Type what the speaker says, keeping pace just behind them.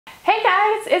Hey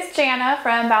guys, it's Jana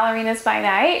from Ballerinas by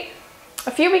Night.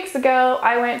 A few weeks ago,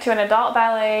 I went to an adult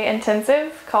ballet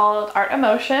intensive called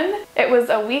artÉmotion. It was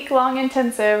a week-long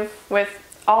intensive with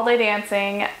all-day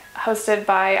dancing hosted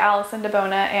by Allison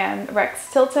DeBona and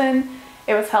Rex Tilton.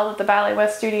 It was held at the Ballet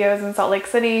West Studios in Salt Lake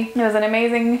City. It was an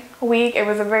amazing week. It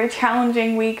was a very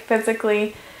challenging week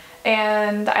physically,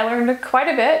 and I learned quite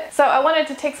a bit. So I wanted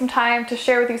to take some time to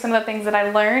share with you some of the things that I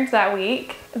learned that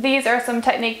week. These are some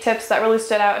technique tips that really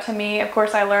stood out to me. Of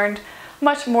course, I learned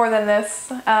much more than this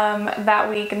that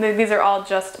week, and these are all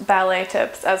just ballet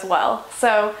tips as well.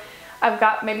 So I've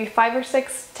got maybe 5 or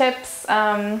 6 tips,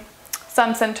 some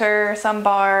center, some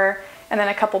bar, and then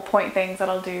a couple point things that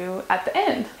I'll do at the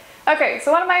end. Okay,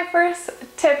 so one of my first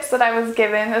tips that I was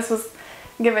given, this was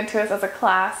given to us as a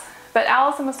class, but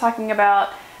Allison was talking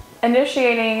about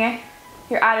initiating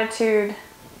your attitude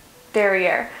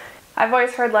derriere. I've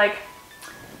always heard like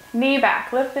knee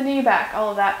back, lift the knee back, all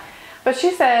of that. But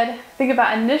she said, think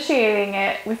about initiating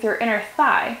it with your inner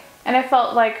thigh. And I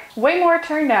felt like way more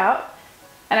turned out,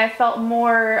 and I felt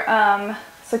more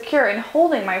secure in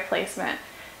holding my placement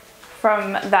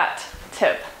from that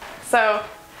tip. So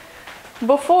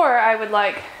before I would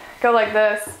like go like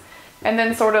this and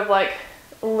then sort of like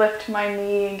lift my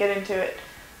knee and get into it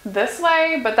this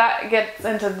way, but that gets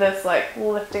into this like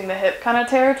lifting the hip kind of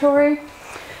territory.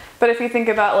 But if you think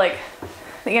about like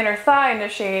the inner thigh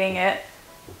initiating it,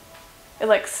 it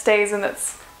like stays in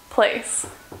its place.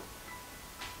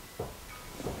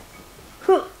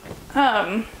 So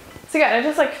yeah, it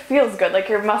just like feels good, like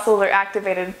your muscles are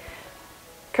activated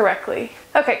correctly.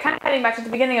 Okay, kind of heading back to the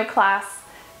beginning of class.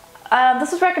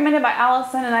 This was recommended by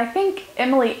Allison, and I think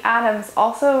Emily Adams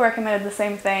also recommended the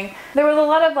same thing. There was a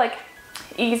lot of like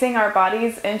easing our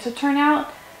bodies into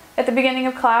turnout at the beginning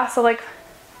of class. So like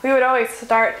we would always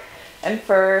start in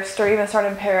first or even start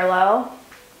in parallel.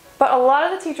 But a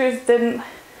lot of the teachers didn't.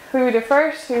 We would do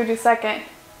first, we would do second,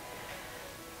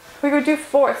 we would do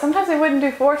fourth. Sometimes we wouldn't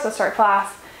do fourth to start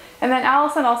class. And then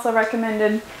Allison also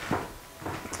recommended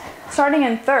starting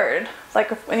in third,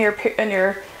 like in your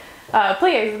pliés at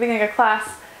the beginning of class,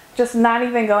 just not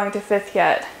even going to fifth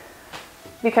yet,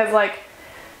 because like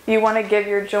you want to give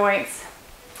your joints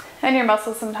and your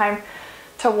muscles some time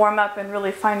to warm up and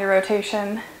really find your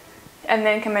rotation, and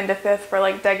then come into fifth for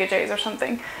like dégagés or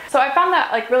something. So I found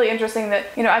that like really interesting that,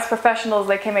 you know, as professionals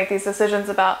they can make these decisions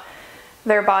about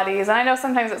their bodies. And I know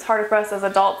sometimes it's harder for us as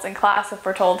adults in class if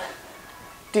we're told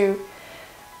do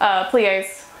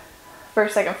pliés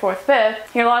first, second, fourth,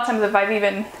 fifth. You know, a lot of times if I've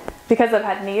even, because I've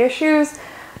had knee issues,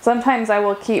 sometimes I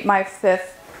will keep my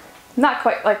fifth, not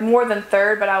quite like more than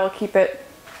third, but I will keep it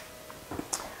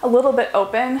a little bit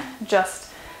open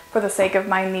just for the sake of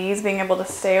my knees being able to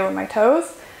stay over my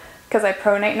toes, because I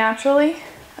pronate naturally.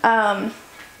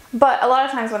 But a lot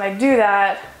of times when I do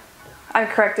that, I'm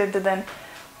corrected to then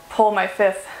pull my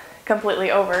fifth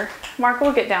completely over. Mark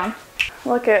will get down.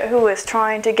 Look at who is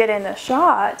trying to get in the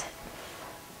shot.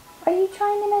 Are you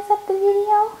trying to mess up the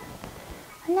video?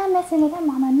 I'm not messing it up,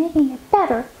 Mom. I'm making it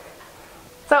better.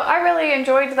 So I really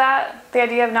enjoyed that, the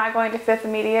idea of not going to fifth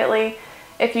immediately.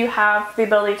 If you have the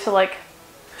ability to like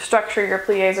structure your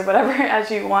pliés or whatever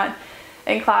as you want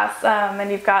in class,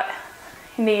 and you've got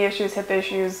knee issues, hip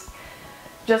issues,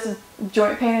 just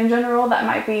joint pain in general, that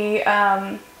might be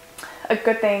a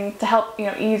good thing to help, you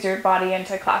know, ease your body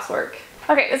into classwork.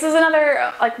 Okay, this is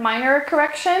another like minor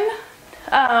correction.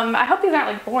 I hope these aren't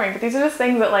like boring, but these are just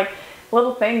things that like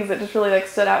little things that just really like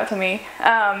stood out to me.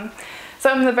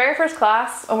 So in the very first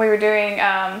class when we were doing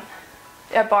a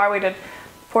bar, we did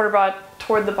port de bras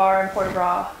toward the bar and port de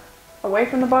bras away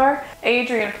from the bar.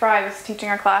 Adrian Fry was teaching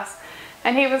our class,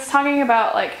 and he was talking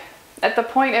about like at the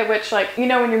point at which, like, you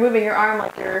know, when you're moving your arm,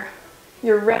 like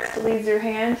your wrist leads your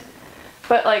hand,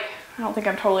 but like I don't think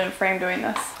I'm totally in frame doing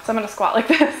this, so I'm gonna squat like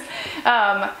this.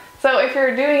 So if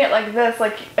you're doing it like this,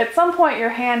 like at some point your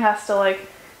hand has to like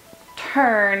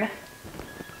turn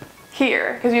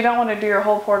here, because you don't want to do your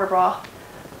whole port de bras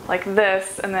like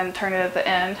this and then turn it at the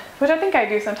end, which I think I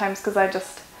do sometimes because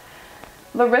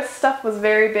the wrist stuff was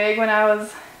very big when I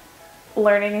was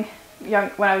learning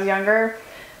when I was younger,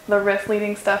 the wrist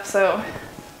leading stuff. So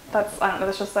that's, I don't know,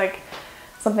 that's just like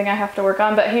something I have to work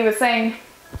on. But he was saying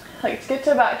like get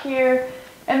to about here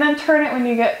and then turn it when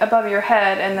you get above your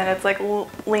head, and then it's like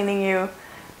leaning you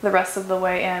the rest of the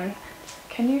way in.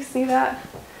 Can you see that?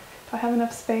 Do I have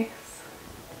enough space?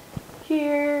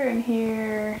 Here and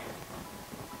here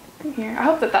and here. I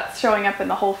hope that that's showing up in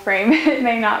the whole frame. It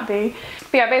may not be.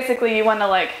 But yeah, basically you want to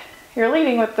like, you're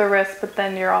leading with the wrist, but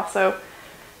then you're also,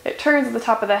 it turns at the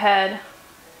top of the head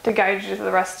to guide you to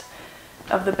the rest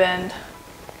of the bend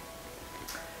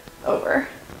over.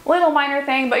 little minor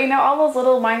thing, but you know, all those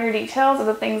little minor details are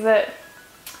the things that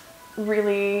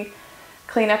really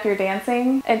clean up your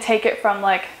dancing and take it from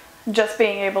like just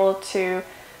being able to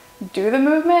do the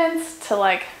movements to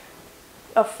like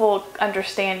a full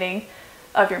understanding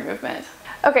of your movement.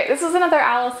 Okay, this is another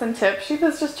Allison tip. She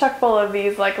was just chock full of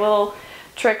these like little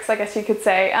tricks, I guess you could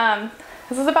say.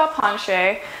 This is about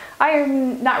penché. I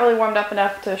am not really warmed up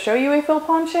enough to show you a full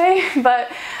penché, but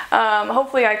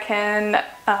hopefully I can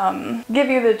give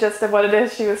you the gist of what it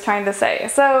is she was trying to say.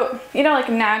 So, you know, like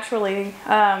naturally,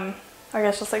 I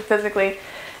guess just like physically,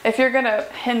 if you're gonna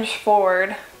hinge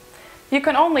forward, you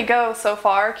can only go so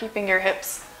far keeping your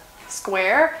hips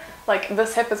square. Like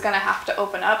this hip is gonna have to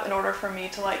open up in order for me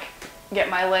to like get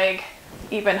my leg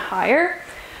even higher.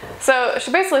 So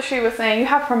she was saying you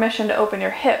have permission to open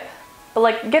your hip, but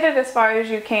like get it as far as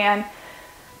you can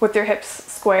with your hips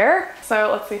square.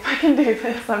 So let's see if I can do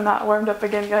this. I'm not warmed up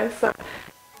again, guys. So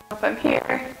if I'm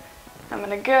here, I'm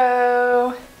gonna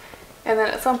go, and then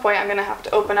at some point I'm gonna have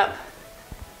to open up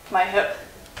my hip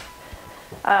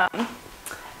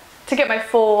to get my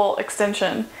full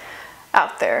extension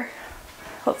out there.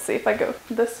 Let's see if I go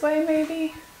this way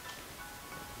maybe.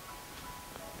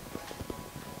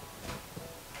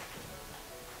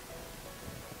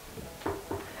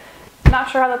 Not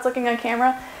sure how that's looking on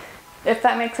camera, if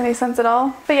that makes any sense at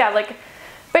all. But yeah, like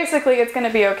basically it's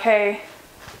gonna be okay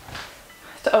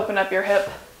to open up your hip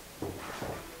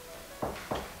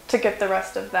to get the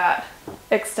rest of that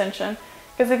extension.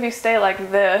 Because if you stay like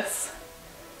this,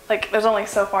 like there's only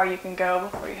so far you can go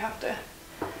before you have to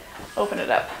open it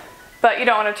up. But you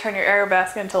don't want to turn your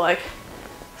arabesque into like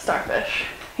starfish,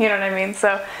 you know what I mean?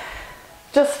 So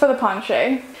just for the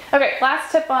penché. Okay,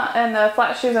 last tip on the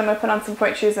flat shoes. I'm gonna put on some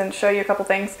point shoes and show you a couple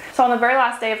things. So on the very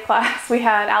last day of class, we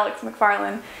had Alex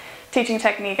McFarland teaching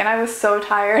technique, and I was so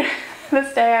tired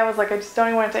this day. I was like, I just don't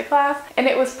even want to take class. And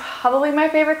it was probably my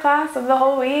favorite class of the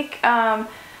whole week. I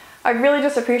really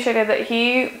just appreciated that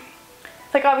he,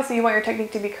 like obviously you want your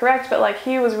technique to be correct, but like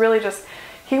he was really just,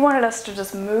 he wanted us to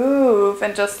just move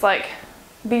and just like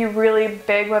be really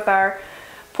big with our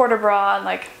port de bras and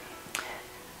like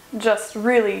just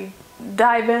really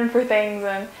dive in for things.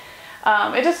 And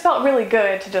it just felt really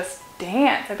good to just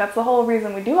dance. Like that's the whole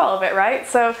reason we do all of it, right?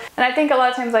 So, and I think a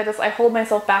lot of times I hold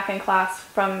myself back in class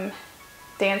from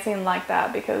dancing like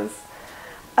that because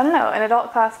I don't know, in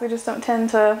adult class we just don't tend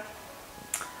to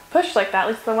push like that, at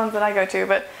least the ones that I go to.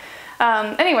 But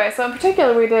anyway, so in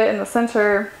particular we did in the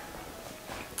center,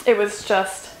 it was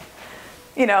just,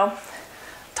 you know,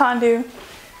 tendu.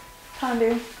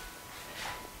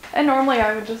 And normally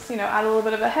I would just, you know, add a little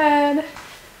bit of a head.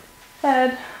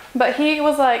 But he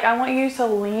was like, I want you to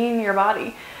lean your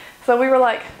body. So we were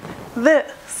like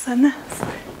this and this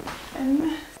and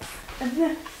this and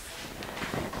this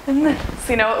and this.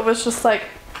 You know, it was just like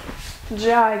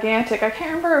gigantic. I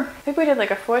can't remember, I think we did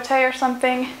like a forte or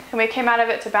something, and we came out of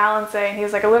it to balance it, and he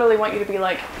was like, I literally want you to be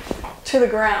like to the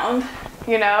ground,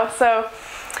 you know? So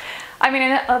I mean,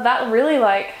 that really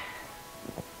like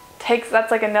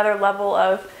that's like another level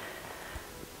of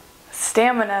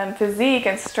stamina and physique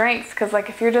and strength, because like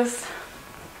if you're just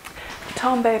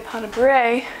tombe pas de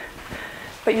bras,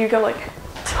 but you go like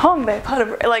tombe pas de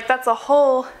bras, like that's a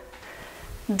whole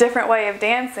different way of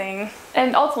dancing.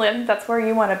 And ultimately I think that's where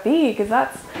you want to be, because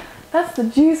that's the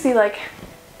juicy like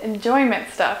enjoyment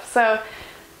stuff. So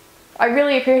I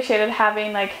really appreciated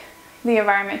having like the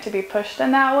environment to be pushed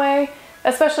in that way,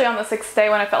 especially on the 6th day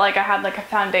when I felt like I had like a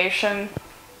foundation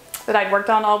that I'd worked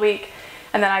on all week,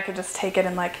 and then I could just take it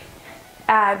and like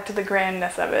add to the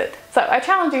grandness of it. So I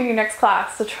challenge you in your next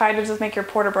class to try to just make your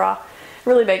port de bras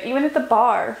really big, even at the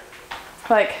bar.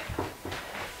 Like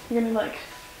you're gonna like,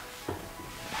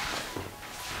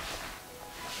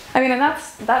 I mean, and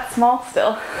that's small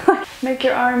still. Make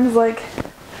your arms like,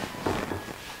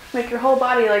 make your whole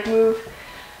body like move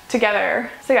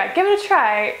together. So yeah, give it a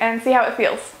try and see how it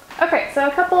feels. Okay, so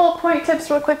a couple point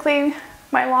tips real quickly.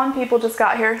 My lawn people just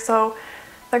got here, so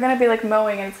they're gonna be like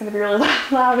mowing and it's gonna be really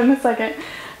loud in a second.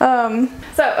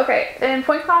 So okay, in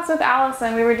point class with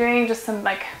Allison, we were doing just some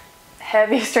like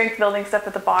heavy strength building stuff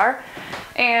at the bar,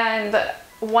 and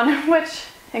one of which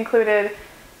included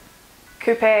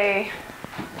coupe,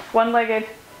 one-legged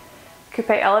coupe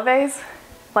eleves,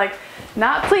 like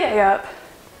not plie up,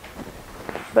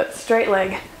 but straight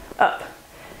leg up.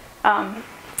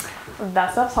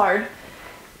 That stuff's hard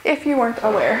if you weren't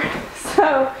aware.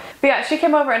 So, but yeah, she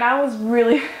came over and I was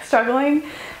really struggling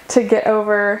to get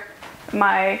over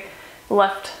my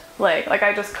left leg. Like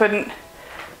I just couldn't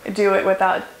do it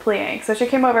without plieing. So she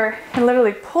came over and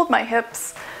literally pulled my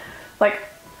hips like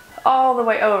all the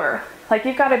way over. Like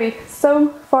you've got to be so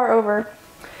far over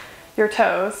your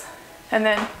toes and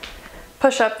then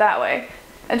push up that way.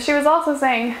 And she was also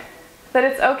saying that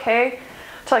it's okay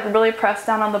to like really press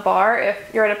down on the bar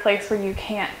if you're at a place where you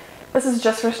can't. This is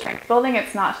just for strength building.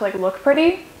 It's not to like look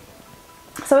pretty.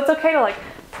 So it's okay to like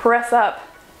press up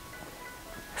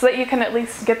so that you can at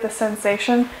least get the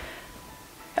sensation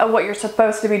of what you're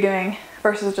supposed to be doing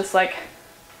versus just like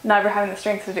never having the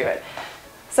strength to do it.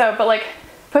 So, but like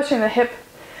pushing the hip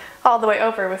all the way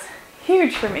over was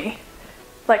huge for me.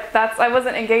 Like I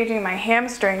wasn't engaging my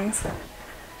hamstrings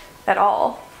at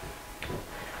all.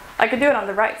 I could do it on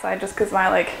the right side just because my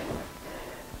like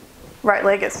right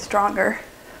leg is stronger.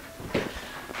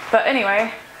 But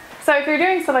anyway, so if you're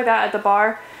doing stuff like that at the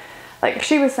bar, like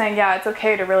she was saying, yeah, it's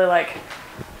okay to really like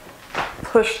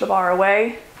push the bar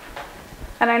away.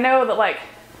 And I know that like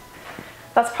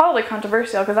that's probably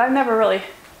controversial because I've never really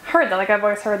heard that. Like I've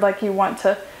always heard like you want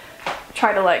to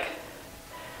try to like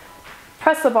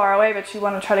press the bar away, but you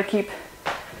want to try to keep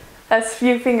as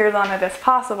few fingers on it as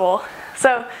possible.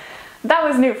 So that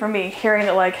was new for me, hearing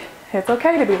that like it's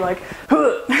okay to be like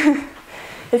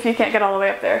if you can't get all the way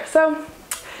up there. So,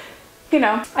 you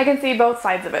know, I can see both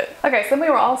sides of it. Okay, so we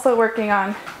were also working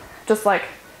on just like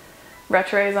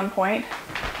retraits on point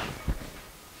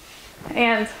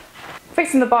and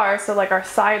facing the bar, so like our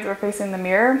sides were facing the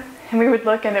mirror, and we would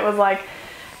look and it was like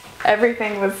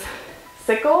everything was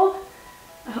sickled.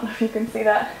 I don't know if you can see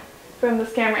that from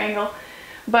this camera angle,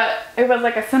 but it was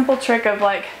like a simple trick of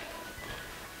like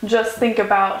just think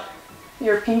about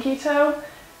your pinky toe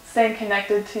staying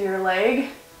connected to your leg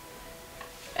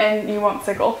and you won't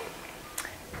sickle.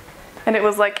 And it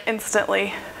was like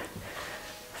instantly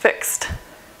fixed,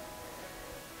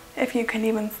 if you can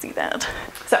even see that.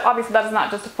 So obviously that is not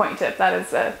just a point tip, that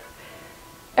is a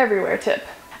everywhere tip.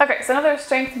 Okay, so another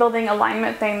strength building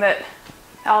alignment thing that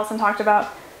Allison talked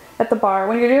about at the bar,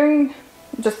 when you're doing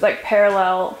just like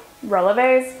parallel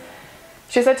releves,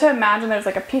 she said to imagine there's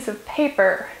like a piece of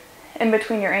paper in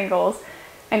between your ankles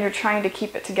and you're trying to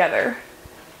keep it together.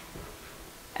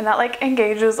 And that like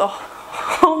engages a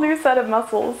whole new set of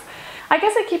muscles. I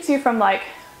guess it keeps you from like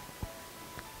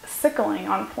sickling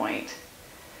on point.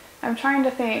 I'm trying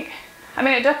to think. I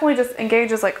mean, it definitely just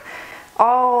engages like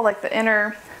all like the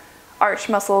inner arch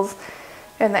muscles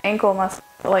and the ankle muscle,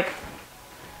 like,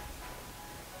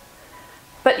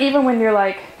 but even when you're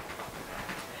like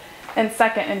in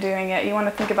second and doing it, you want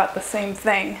to think about the same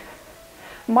thing.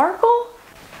 Markle?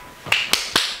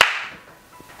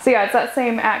 So yeah, it's that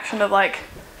same action of like,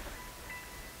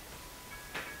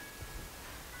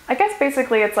 I guess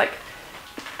basically it's like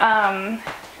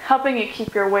helping you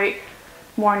keep your weight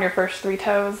more on your first 3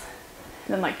 toes,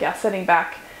 and then like, yeah, sitting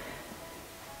back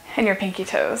in your pinky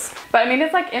toes. But I mean,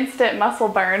 it's like instant muscle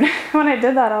burn. When I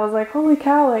did that, I was like, holy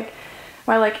cow, like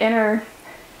my like inner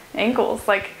ankles,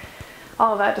 like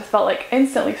all of that just felt like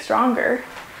instantly stronger.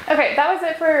 Okay, that was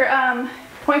it for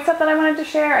point stuff that I wanted to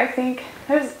share. I think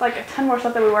there's like a ton more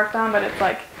stuff that we worked on, but it's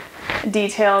like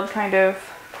detailed kind of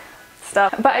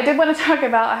stuff. But I did want to talk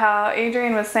about how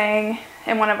Adrian was saying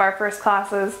in one of our first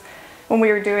classes when we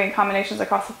were doing combinations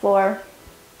across the floor,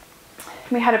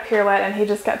 we had a pirouette and he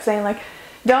just kept saying like,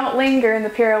 don't linger in the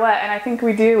pirouette. And I think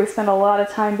we do. We spend a lot of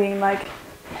time being like,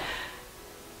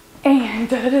 and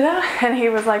da da da da. And he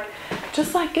was like,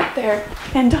 just like get there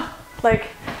and like,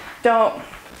 don't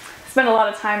spend a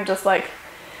lot of time just like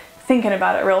thinking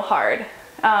about it real hard.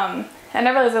 And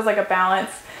I realize there's like a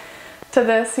balance to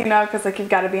this, you know, because like you've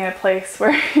got to be in a place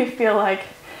where you feel like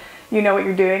you know what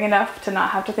you're doing enough to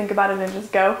not have to think about it and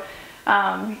just go.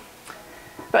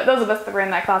 But those of us that were in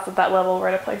that class at that level were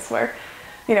at a place where,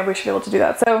 you know, we should be able to do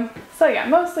that. So yeah,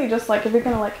 mostly just like if you're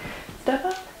gonna like step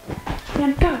up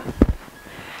and go,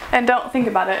 and don't think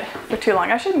about it for too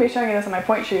long. I shouldn't be showing you this in my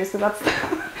point shoes because that's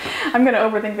I'm gonna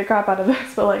overthink the crap out of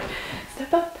this. But like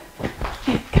step up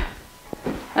and go.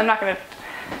 I'm not gonna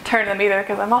turn them either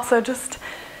because I'm also just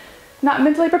not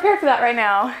mentally prepared for that right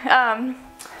now.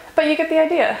 But you get the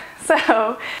idea.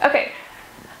 So okay,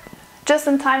 just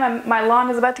in time, my lawn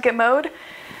is about to get mowed,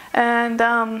 and so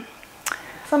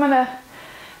I'm gonna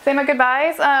say my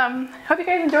goodbyes. Hope you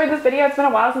guys enjoyed this video. It's been a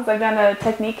while since I've done a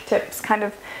technique tips kind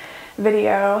of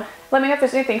video. Let me know if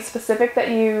there's anything specific that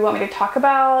you want me to talk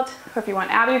about, or if you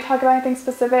want Abby to talk about anything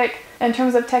specific in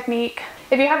terms of technique.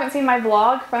 If you haven't seen my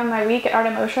vlog from my week at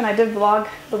artÉmotion, I did vlog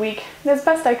the week as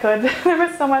best I could. There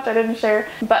was so much I didn't share,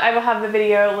 but I will have the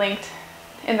video linked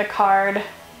in the card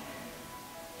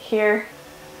here.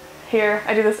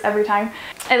 I do this every time.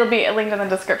 It'll be linked in the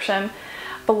description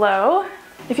below.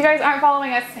 If you guys aren't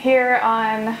following us here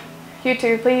on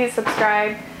YouTube, please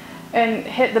subscribe and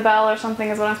hit the bell or something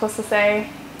is what I'm supposed to say,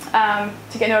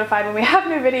 to get notified when we have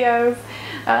new videos.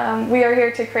 We are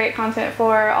here to create content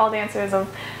for all dancers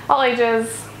of all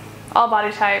ages, all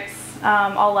body types,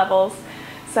 all levels.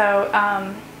 So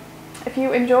if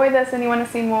you enjoy this and you want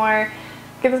to see more,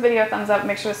 give this video a thumbs up.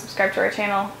 Make sure to subscribe to our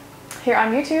channel here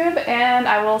on YouTube, and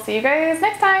I will see you guys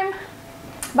next time.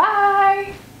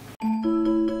 Bye!